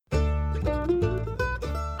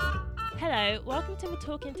Hello, welcome to the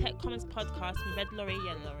Talking Tech Commons podcast from Red Lorry,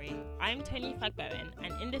 Yellow Lorry. I'm Tony Fagbowen,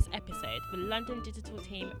 and in this episode, the London digital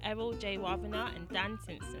team Errol J. Ravana and Dan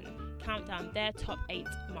Simpson count down their top 8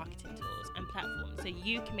 marketing tools and platforms so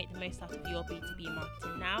you can make the most out of your B2B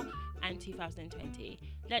marketing now and 2020.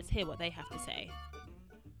 Let's hear what they have to say.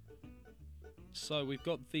 So we've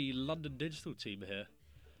got the London digital team here.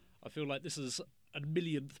 I feel like this is a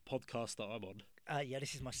millionth podcast that I'm on. Yeah,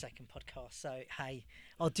 this is my second podcast, so hey,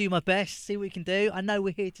 I'll do my best, see what we can do. I know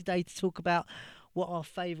we're here today to talk about what our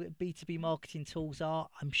favourite B2B marketing tools are.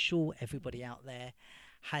 I'm sure everybody out there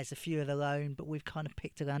has a few of their own, but we've kind of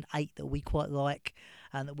picked around 8 that we quite like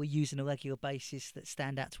and that we use on a regular basis that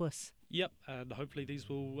stand out to us. Yep, and hopefully these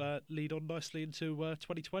will lead on nicely into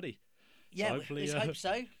 2020. Yeah, so hopefully, let's hope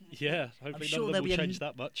so. Yeah, hopefully sure none of them will there'll be change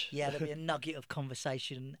that much. Yeah, there'll be a nugget of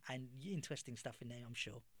conversation and interesting stuff in there, I'm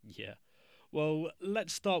sure. Yeah. Well,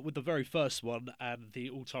 let's start with the very first one and the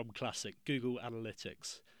all-time classic, Google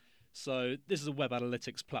Analytics. So this is a web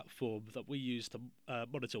analytics platform that we use to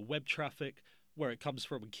monitor web traffic, where it comes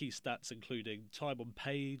from, and key stats including time on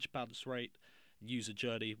page, bounce rate, user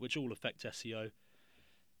journey, which all affect SEO.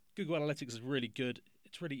 Google Analytics is really good.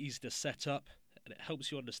 It's really easy to set up, and it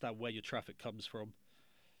helps you understand where your traffic comes from.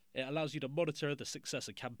 It allows you to monitor the success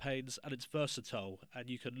of campaigns, and it's versatile, and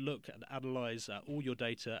you can look and analyse all your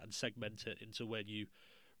data and segment it into where you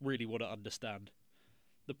really want to understand.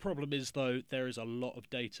 The problem is, though, there is a lot of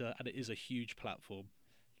data, and it is a huge platform.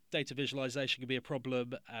 Data visualization can be a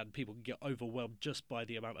problem, and people can get overwhelmed just by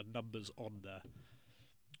the amount of numbers on there.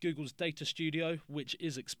 Google's Data Studio, which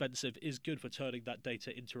is expensive, is good for turning that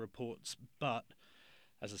data into reports, but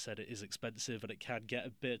as I said, it is expensive, and it can get a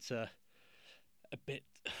bit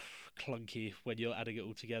clunky when you're adding it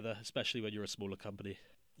all together, especially when you're a smaller company.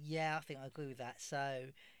 Yeah, I think I agree with that. So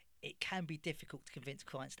it can be difficult to convince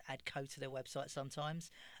clients to add code to their website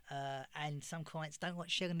sometimes, and some clients don't like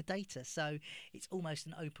sharing the data. So it's almost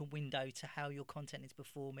an open window to how your content is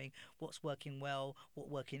performing, what's working well,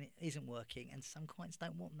 what isn't working, and some clients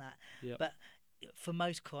don't want that. Yep. But for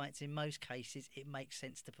most clients, in most cases, it makes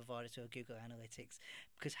sense to provide it to a Google Analytics,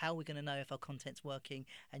 because how are we going to know if our content's working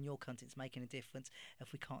and your content's making a difference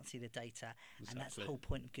if we can't see the data? Exactly. And that's the whole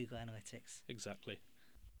point of Google Analytics. Exactly.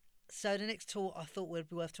 So the next tool I thought would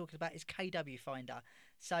be worth talking about is KW Finder.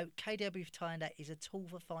 So KW Finder is a tool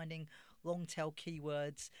for finding long tail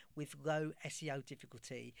keywords with low SEO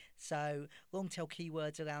difficulty. So long tail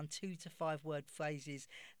keywords, around 2 to 5 word phrases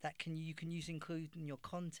that you can use include in your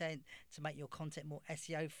content to make your content more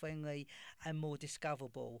SEO friendly and more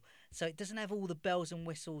discoverable. So it doesn't have all the bells and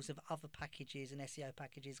whistles of other packages and SEO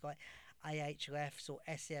packages like Ahrefs or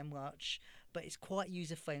SEMrush, but it's quite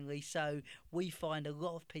user friendly. So we find a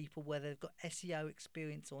lot of people, whether they've got SEO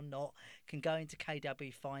experience or not, can go into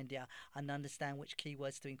KW Finder and understand which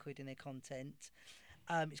keywords to include in their content.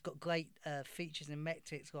 It's got great features and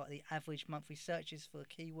metrics like the average monthly searches for a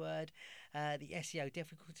keyword, the SEO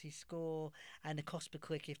difficulty score, and the cost per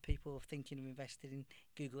click if people are thinking of investing in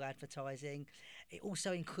Google advertising. It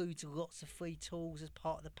also includes lots of free tools as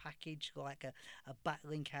part of the package, like a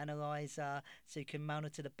backlink analyzer, so you can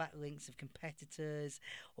monitor the backlinks of competitors,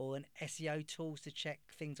 or an SEO tools to check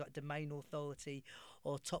things like domain authority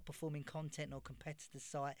or top performing content or competitor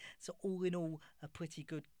site. So all in all, a pretty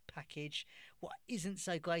good package. What isn't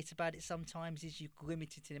so great about it sometimes is you're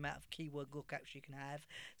limited to the amount of keyword lookups you can have.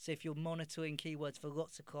 So if you're monitoring keywords for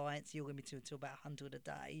lots of clients, you're limited to about 100 a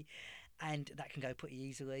day, and that can go pretty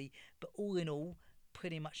easily. But all in all,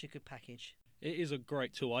 pretty much a good package. It is a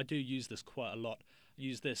great tool. I do use this quite a lot. I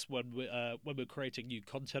use this when we're creating new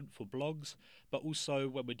content for blogs, but also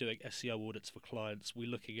when we're doing SEO audits for clients. We're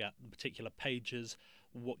looking at particular pages,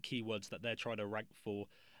 what keywords that they're trying to rank for,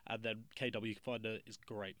 and then KW Finder is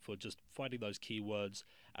great for just finding those keywords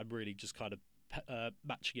and really just kind of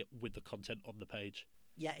matching it with the content on the page.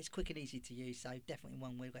 Yeah, it's quick and easy to use, so definitely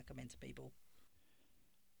one we recommend to people.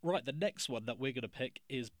 Right, the next one that we're going to pick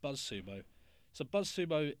is BuzzSumo. So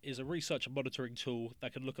BuzzSumo is a research and monitoring tool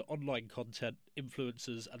that can look at online content,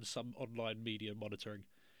 influencers, and some online media monitoring.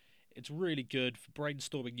 It's really good for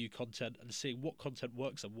brainstorming new content and seeing what content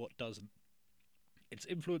works and what doesn't. Its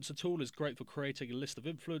influencer tool is great for creating a list of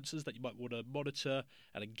influencers that you might want to monitor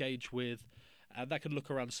and engage with, and that can look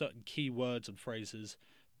around certain keywords and phrases,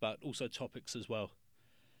 but also topics as well.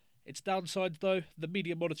 Its downside, though, the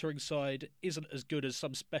media monitoring side isn't as good as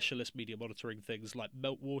some specialist media monitoring things like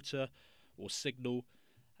Meltwater or Signal,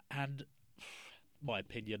 and my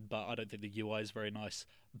opinion, but I don't think the UI is very nice,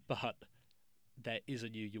 but there is a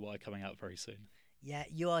new UI coming out very soon. Yeah,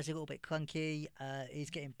 UI is a little bit clunky.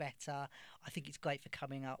 It's getting better. I think it's great for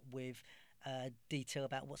coming up with detail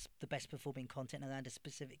about what's the best performing content around a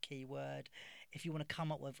specific keyword. If you want to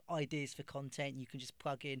come up with ideas for content, you can just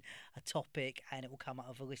plug in a topic and it will come up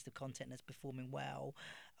with a list of content that's performing well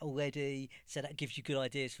already. So that gives you good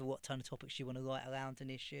ideas for what kind of topics you want to write around an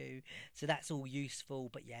issue. So that's all useful,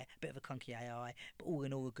 but yeah, a bit of a clunky AI, but all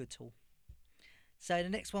in all a good tool. So the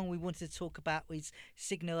next one we wanted to talk about was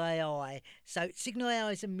Signal AI. So Signal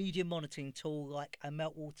AI is a media monitoring tool like a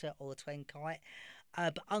Meltwater or a Trendkite.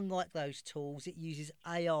 But unlike those tools, it uses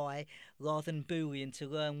AI rather than Boolean to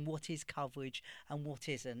learn what is coverage and what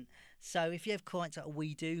isn't. So if you have clients like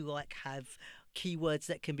we do, like have keywords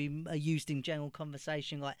that can be used in general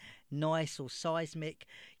conversation like nice or seismic,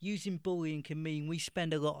 using Boolean can mean we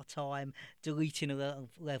spend a lot of time deleting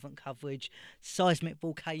irrelevant coverage. Seismic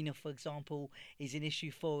volcano, for example, is an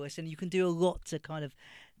issue for us, and you can do a lot to kind of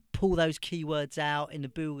pull those keywords out in the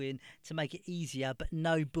Boolean to make it easier, but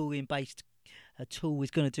no Boolean based tool is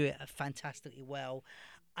going to do it fantastically well.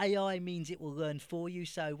 AI means it will learn for you,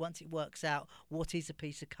 so once it works out what is a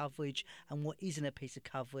piece of coverage and what isn't a piece of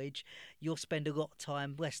coverage, you'll spend a lot of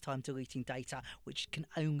time, less time deleting data, which can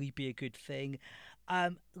only be a good thing.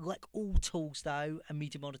 Like all tools though, and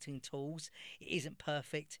media monitoring tools, it isn't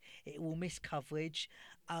perfect. It will miss coverage.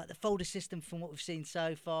 The folder system, from what we've seen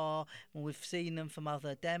so far, when we've seen them from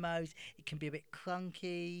other demos, it can be a bit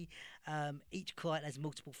clunky. Each client has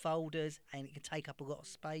multiple folders and it can take up a lot of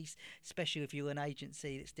space, especially if you're an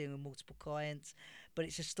agency that's dealing with multiple clients. But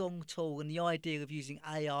it's a strong tool, and the idea of using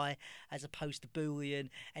AI as opposed to Boolean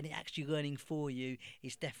and it actually learning for you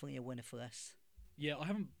is definitely a winner for us. Yeah, I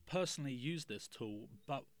haven't personally used this tool,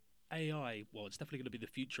 but AI, well, it's definitely going to be the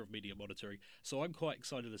future of media monitoring. So I'm quite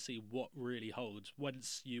excited to see what really holds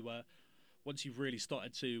once you've really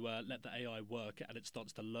started to let the AI work and it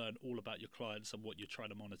starts to learn all about your clients and what you're trying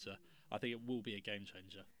to monitor. I think it will be a game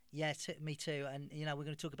changer. Yeah, me too. And we're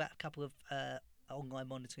going to talk about a couple of online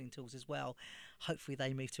monitoring tools as well. Hopefully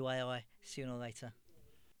they move to AI sooner or later.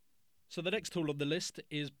 So the next tool on the list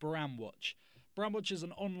is Brandwatch. Brandwatch is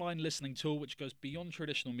an online listening tool which goes beyond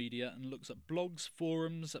traditional media and looks at blogs,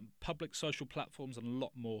 forums, and public social platforms and a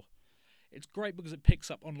lot more. It's great because it picks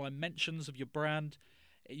up online mentions of your brand.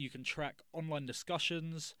 You can track online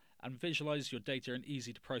discussions and visualize your data in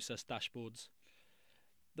easy to process dashboards.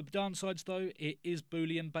 The downsides though, it is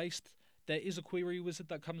Boolean based. There is a query wizard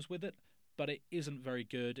that comes with it, but it isn't very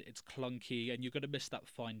good. It's clunky and you're going to miss that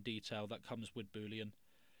fine detail that comes with Boolean.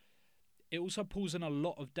 It also pulls in a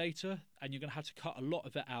lot of data and you're going to have to cut a lot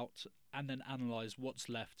of it out and then analyze what's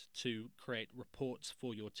left to create reports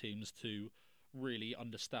for your teams to really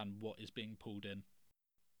understand what is being pulled in.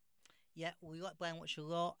 Yeah, we like Brandwatch a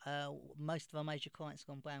lot. Most of our major clients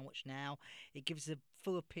are on Brandwatch now. It gives a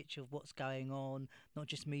fuller picture of what's going on, not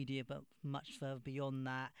just media, but much further beyond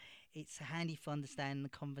that. It's handy for understanding the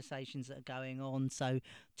conversations that are going on. So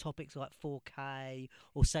topics like 4K,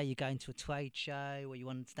 or say you're going to a trade show or you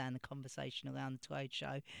want to understand the conversation around the trade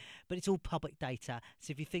show. But it's all public data.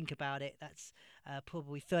 So if you think about it, that's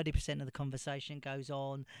probably 30% of the conversation goes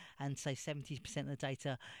on, and say 70% of the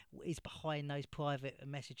data is behind those private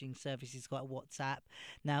messaging services like WhatsApp.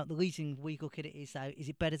 Now, the reason we look at it is, though, is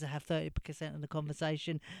it better to have 30% of the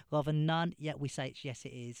conversation rather than none? Yeah, we say yes, it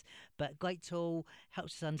is. But great tool,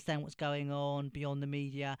 helps us understand what's going on beyond the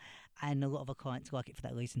media, and a lot of our clients like it for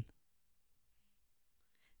that reason.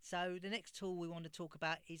 So the next tool we want to talk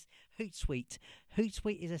about is Hootsuite.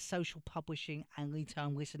 Hootsuite is a social publishing and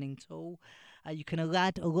real-time listening tool. You can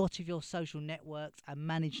add a lot of your social networks and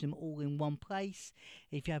manage them all in one place.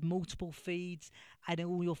 If you have multiple feeds, adding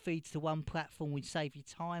all your feeds to one platform will save you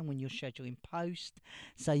time when you're scheduling posts.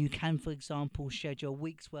 So you can, for example, schedule a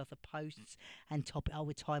week's worth of posts and top it up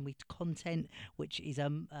with timely content, which is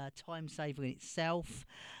a time saver in itself.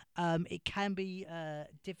 It can be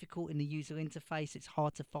difficult in the user interface. It's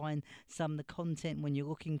hard to find some of the content when you're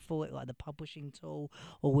looking for it, like the publishing tool,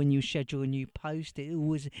 or when you schedule a new post. It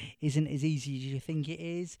always isn't as easy as you think it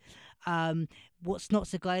is. What's not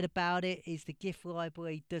so great about it is the GIF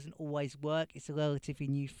library doesn't always work. It's a relatively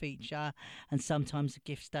new feature, and sometimes the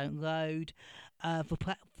GIFs don't load. For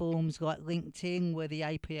platforms like LinkedIn, where the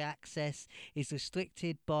API access is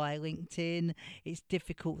restricted by LinkedIn, it's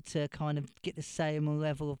difficult to kind of get the same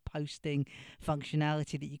level of posting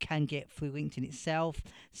functionality that you can get through LinkedIn itself.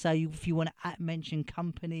 So if you want to mention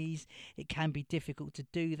companies, it can be difficult to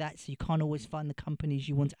do that. So you can't always find the companies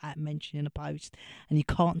you want to mention in a post, and you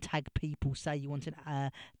can't tag people. Say you want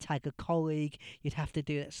to tag a colleague, you'd have to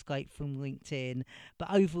do that straight from LinkedIn. But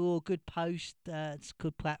overall, good post. It's a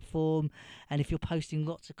good platform, and if you're posting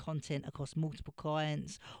lots of content across multiple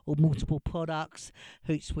clients or multiple products,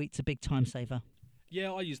 Hootsuite's a big time saver.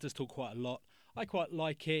 Yeah, I use this tool quite a lot. I quite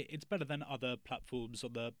like it. It's better than other platforms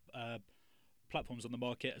on the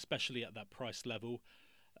market, especially at that price level.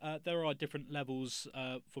 There are different levels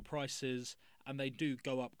for prices, and they do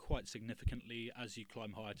go up quite significantly as you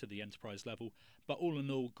climb higher to the enterprise level. But all in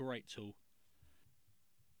all, great tool.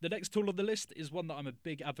 The next tool on the list is one that I'm a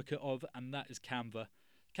big advocate of, and that is Canva.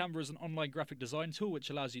 Canva is an online graphic design tool which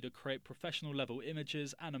allows you to create professional level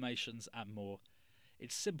images, animations, and more.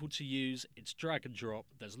 It's simple to use, it's drag and drop,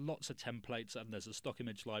 there's lots of templates, and there's a stock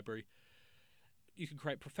image library. You can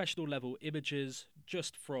create professional level images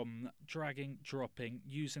just from dragging, dropping,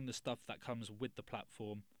 using the stuff that comes with the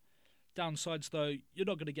platform. Downsides though, you're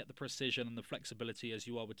not going to get the precision and the flexibility as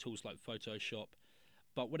you are with tools like Photoshop.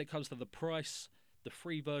 But when it comes to the price, the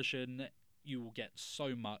free version, you will get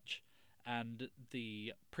so much, and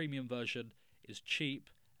the premium version is cheap,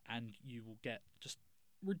 and you will get just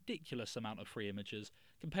ridiculous amount of free images.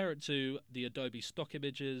 Compare it to the Adobe stock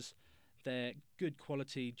images, they're good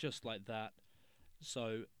quality just like that,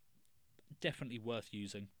 so definitely worth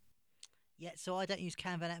using. Yeah, so I don't use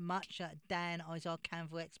Canva that much. Dan is our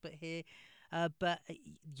Canva expert here. But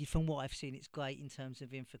from what I've seen, it's great in terms of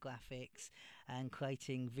infographics and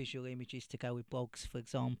creating visual images to go with blogs, for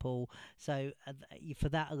example. So for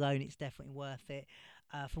that alone, it's definitely worth it.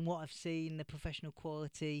 From what I've seen, the professional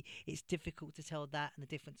quality, it's difficult to tell that and the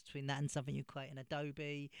difference between that and something you create in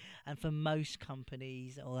Adobe. And for most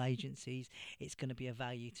companies or agencies, it's going to be a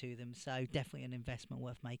value to them. So definitely an investment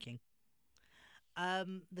worth making.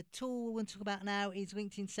 The tool we're going to talk about now is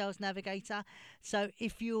LinkedIn Sales Navigator. So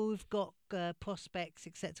if you've got prospects,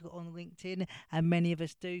 etc., on LinkedIn, and many of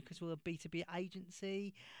us do because we're a B2B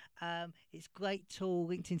agency, it's a great tool,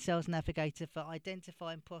 LinkedIn Sales Navigator, for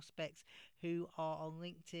identifying prospects who are on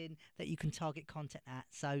LinkedIn that you can target content at.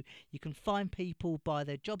 So you can find people by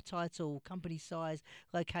their job title, company size,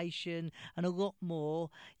 location, and a lot more.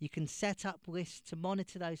 You can set up lists to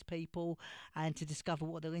monitor those people and to discover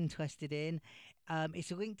what they're interested in.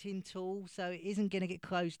 It's a LinkedIn tool, so it isn't going to get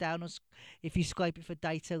closed down if you scrape it for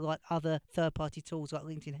data like other third-party tools like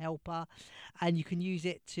LinkedIn Helper. And you can use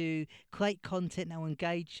it to create content that will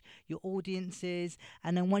engage your audiences.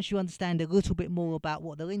 And then once you understand a little bit more about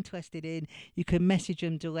what they're interested in, you can message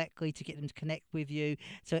them directly to get them to connect with you.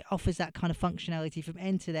 So it offers that kind of functionality from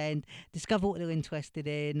end to end, discover what they're interested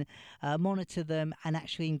in, monitor them, and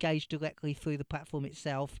actually engage directly through the platform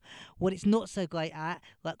itself. What it's not so great at,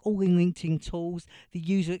 like all in LinkedIn tools, the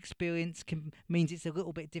user experience means it's a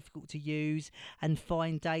little bit difficult to use and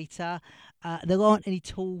find data. There aren't any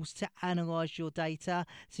tools to analyse your data,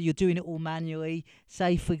 so you're doing it all manually.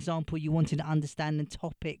 Say, for example, you wanted to understand the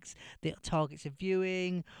topics that targets are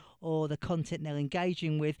viewing or the content they're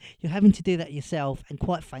engaging with, you're having to do that yourself. And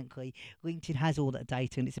quite frankly, LinkedIn has all that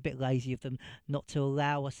data, and it's a bit lazy of them not to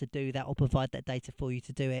allow us to do that or provide that data for you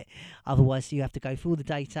to do it. Otherwise, you have to go through all the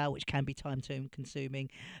data, which can be time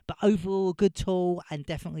consuming. But overall, a good tool and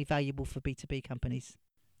definitely valuable for B2B companies.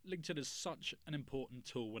 LinkedIn is such an important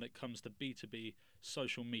tool when it comes to B2B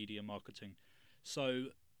social media marketing. So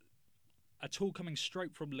a tool coming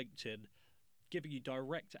straight from LinkedIn, giving you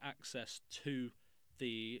direct access to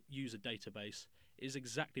the user database, is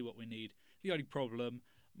exactly what we need. The only problem,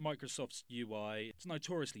 Microsoft's UI, it's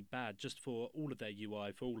notoriously bad just for all of their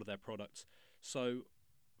UI, for all of their products. So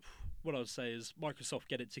what I would say is Microsoft,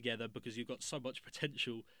 get it together, because you've got so much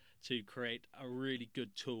potential to create a really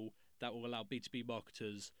good tool that will allow B2B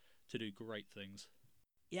marketers to do great things.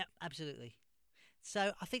 Yep, absolutely.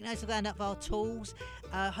 So I think that's the round up of our tools.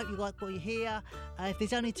 I hope you like what you hear. If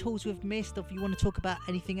there's any tools we've missed, or if you want to talk about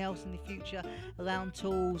anything else in the future around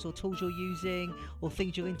tools, or tools you're using, or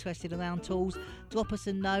things you're interested in around tools, drop us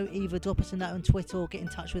a note. Either drop us a note on Twitter or get in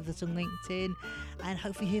touch with us on LinkedIn, and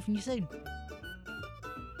hopefully hear from you soon.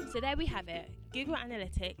 So there we have it. Google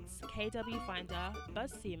Analytics, KW Finder,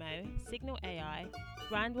 BuzzSumo, Signal AI,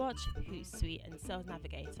 Brandwatch, Hootsuite, and Sales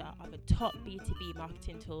Navigator are the top B2B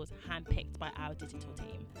marketing tools handpicked by our digital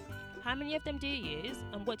team. How many of them do you use,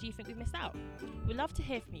 and what do you think we missed out? We'd love to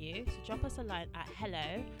hear from you, so drop us a line at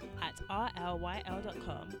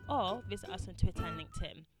hello@rlyl.com or visit us on Twitter and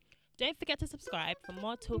LinkedIn. Don't forget to subscribe for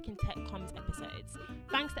more Talking Tech Comms episodes.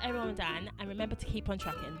 Thanks to everyone, Dan, and remember to keep on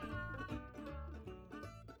trucking.